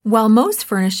While most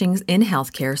furnishings in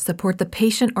healthcare support the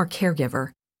patient or caregiver,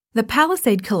 the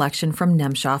Palisade collection from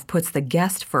Nemshoff puts the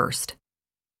guest first.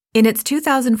 In its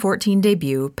 2014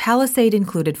 debut, Palisade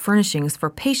included furnishings for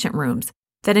patient rooms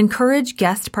that encourage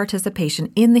guest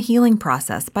participation in the healing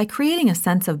process by creating a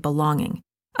sense of belonging,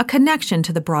 a connection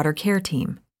to the broader care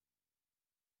team.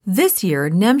 This year,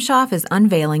 Nemshoff is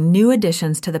unveiling new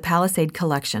additions to the Palisade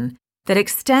collection that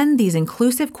extend these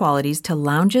inclusive qualities to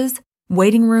lounges,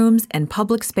 waiting rooms, and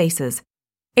public spaces,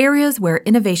 areas where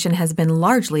innovation has been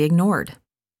largely ignored.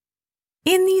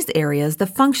 In these areas, the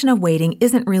function of waiting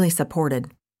isn't really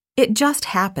supported. It just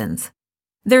happens.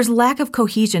 There's lack of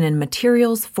cohesion in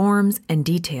materials, forms, and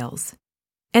details.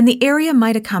 And the area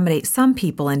might accommodate some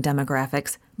people and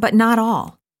demographics, but not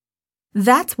all.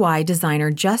 That's why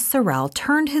designer Jess Sorrell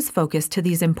turned his focus to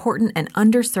these important and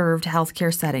underserved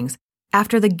healthcare settings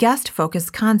after the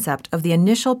guest-focused concept of the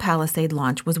initial Palisade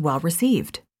launch was well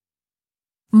received.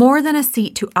 More than a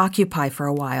seat to occupy for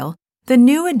a while, the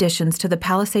new additions to the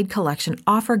Palisade collection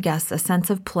offer guests a sense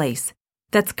of place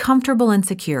that's comfortable and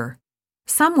secure,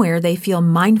 somewhere they feel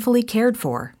mindfully cared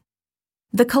for.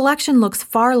 The collection looks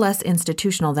far less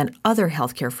institutional than other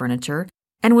healthcare furniture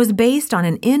and was based on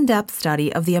an in-depth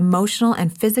study of the emotional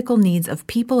and physical needs of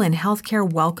people in healthcare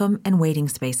welcome and waiting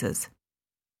spaces.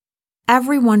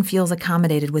 Everyone feels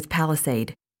accommodated with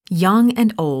Palisade, young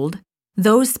and old,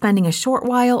 those spending a short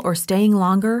while or staying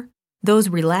longer, those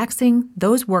relaxing,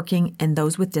 those working, and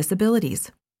those with disabilities.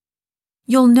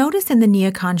 You'll notice in the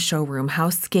Neocon showroom how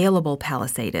scalable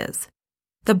Palisade is.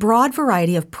 The broad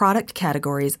variety of product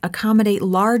categories accommodate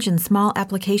large and small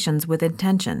applications with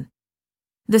intention.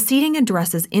 The seating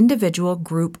addresses individual,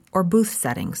 group, or booth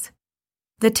settings.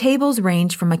 The tables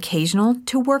range from occasional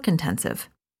to work-intensive.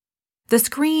 The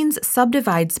screens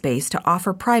subdivide space to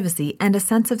offer privacy and a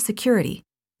sense of security,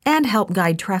 and help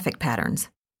guide traffic patterns.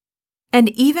 And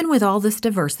even with all this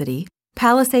diversity,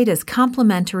 Palisade is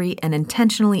complementary and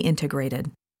intentionally integrated.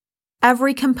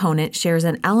 Every component shares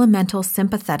an elemental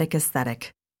sympathetic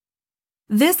aesthetic.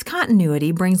 This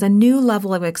continuity brings a new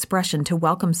level of expression to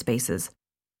welcome spaces,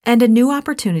 and a new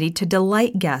opportunity to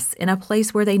delight guests in a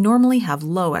place where they normally have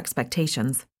low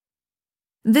expectations.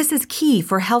 This is key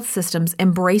for health systems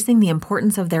embracing the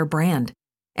importance of their brand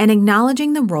and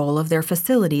acknowledging the role of their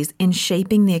facilities in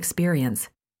shaping the experience.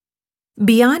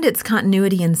 Beyond its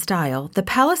continuity and style, the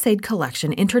Palisade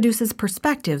collection introduces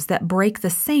perspectives that break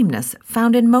the sameness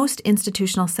found in most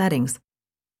institutional settings.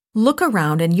 Look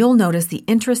around and you'll notice the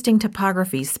interesting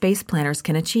topography space planners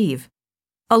can achieve.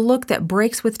 A look that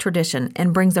breaks with tradition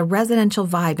and brings a residential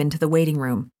vibe into the waiting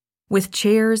room, with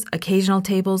chairs, occasional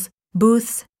tables,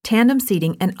 booths, tandem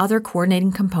seating, and other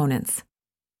coordinating components.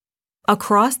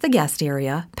 Across the guest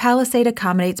area, Palisade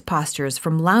accommodates postures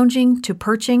from lounging to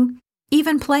perching,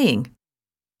 even playing.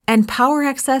 And power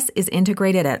access is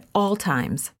integrated at all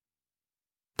times.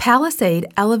 Palisade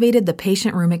elevated the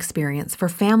patient room experience for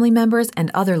family members and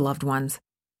other loved ones,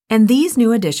 and these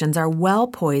new additions are well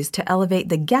poised to elevate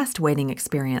the guest waiting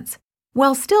experience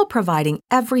while still providing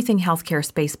everything healthcare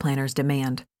space planners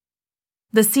demand.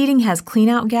 The seating has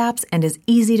clean-out gaps and is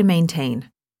easy to maintain.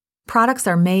 Products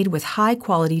are made with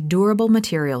high-quality, durable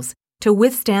materials to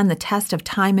withstand the test of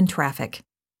time and traffic.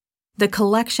 The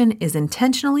collection is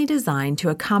intentionally designed to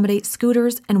accommodate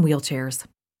scooters and wheelchairs.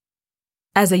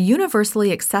 As a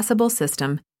universally accessible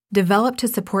system developed to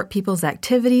support people's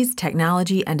activities,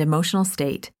 technology, and emotional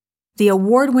state, the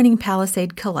award-winning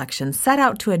Palisade collection set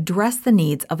out to address the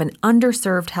needs of an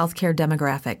underserved healthcare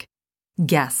demographic: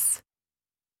 guests.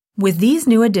 With these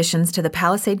new additions to the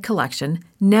Palisade collection,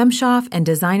 Nemshoff and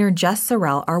designer Jess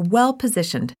Sorrell are well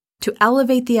positioned to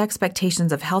elevate the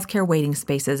expectations of healthcare waiting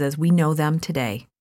spaces as we know them today.